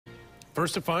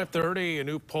First at 5:30, a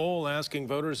new poll asking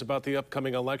voters about the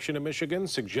upcoming election in Michigan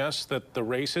suggests that the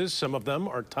races, some of them,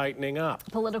 are tightening up.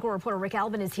 Political reporter Rick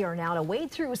Albin is here now to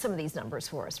wade through some of these numbers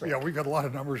for us, Rick. Yeah, we've got a lot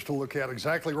of numbers to look at.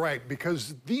 Exactly right,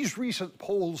 because these recent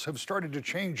polls have started to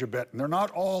change a bit, and they're not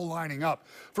all lining up.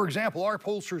 For example, our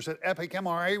pollsters at Epic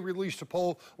MRA released a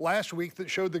poll last week that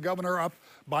showed the governor up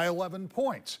by 11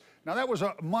 points. Now, that was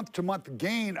a month-to-month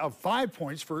gain of 5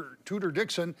 points for Tudor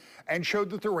Dixon and showed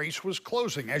that the race was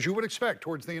closing, as you would expect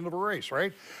towards the end of a race,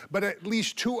 right? But at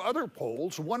least two other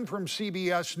polls, one from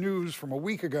CBS News from a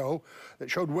week ago that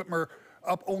showed Whitmer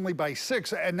up only by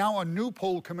 6, and now a new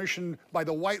poll commissioned by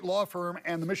the White law firm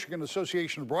and the Michigan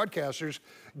Association of Broadcasters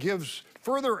gives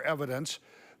further evidence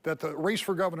that the race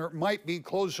for governor might be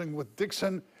closing with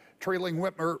Dixon trailing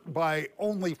Whitmer by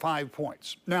only 5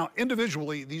 points. Now,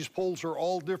 individually, these polls are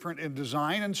all different in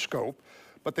design and scope,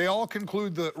 but they all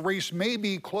conclude the race may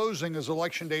be closing as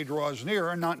Election Day draws near,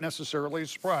 and not necessarily a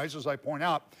surprise, as I point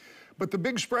out. But the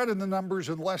big spread in the numbers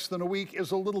in less than a week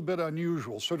is a little bit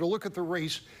unusual. So to look at the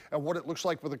race and what it looks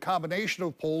like with a combination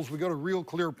of polls, we go to Real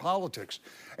Clear Politics.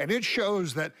 And it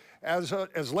shows that as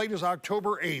late as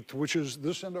October 8th, which is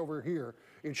this end over here,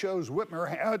 it shows Whitmer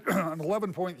had an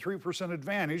 11.3%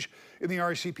 advantage in the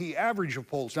RCP average of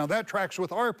polls. Now that tracks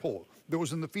with our poll that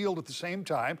was in the field at the same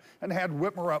time and had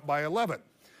Whitmer up by 11.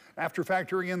 After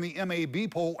factoring in the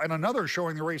MAB poll and another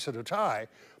showing the race at a tie,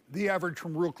 the average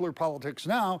from Real Clear Politics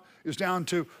now is down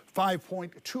to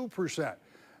 5.2%.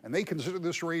 And they consider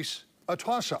this race a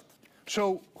toss-up.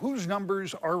 So whose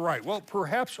numbers are right? Well,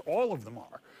 perhaps all of them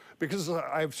are. Because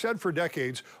I've said for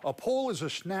decades, a poll is a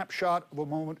snapshot of a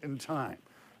moment in time.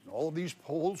 And all of these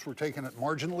polls were taken at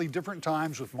marginally different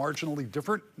times with marginally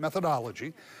different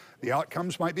methodology. The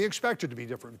outcomes might be expected to be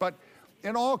different. But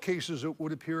in all cases, it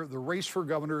would appear the race for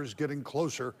governor is getting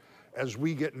closer as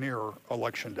we get nearer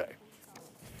Election Day.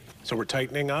 So we're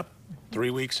tightening up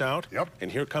 3 weeks out. Yep.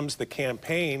 And here comes the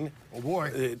campaign. Oh, boy.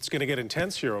 It's going to get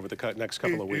intense here over the next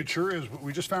couple of weeks. It sure is.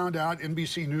 We just found out,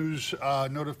 NBC News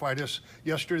notified us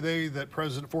yesterday that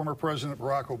former President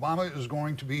Barack Obama is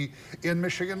going to be in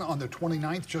Michigan on the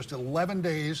 29th, just 11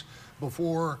 days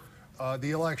before the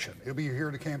election. He'll be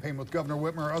here to campaign with Governor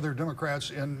Whitmer, other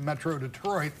Democrats in Metro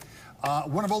Detroit.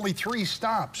 One of only 3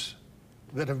 stops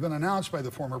that have been announced by the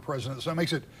former president. So it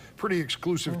makes it pretty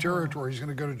exclusive territory. He's going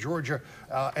to go to Georgia,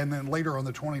 and then later on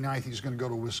the 29th, he's going to go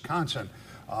to Wisconsin.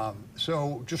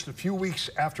 So just a few weeks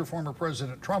after former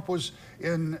President Trump was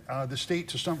in the state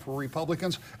to stump for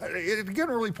Republicans, it again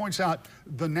really points out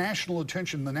the national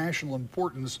attention, the national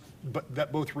importance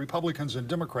that both Republicans and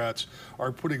Democrats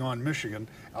are putting on Michigan.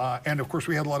 And of course,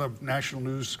 we had a lot of national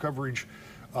news coverage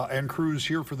and crews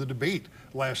here for the debate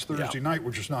last Thursday night,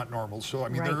 which is not normal. So, I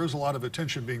mean, there is a lot of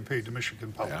attention being paid to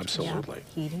Michigan politics. Absolutely.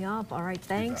 Yeah, heating up. All right,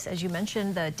 thanks. As you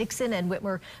mentioned, the Dixon and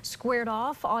Whitmer squared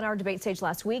off on our debate stage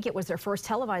last week. It was their first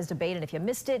televised debate, and if you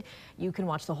missed it, you can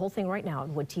watch the whole thing right now at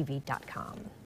woodtv.com.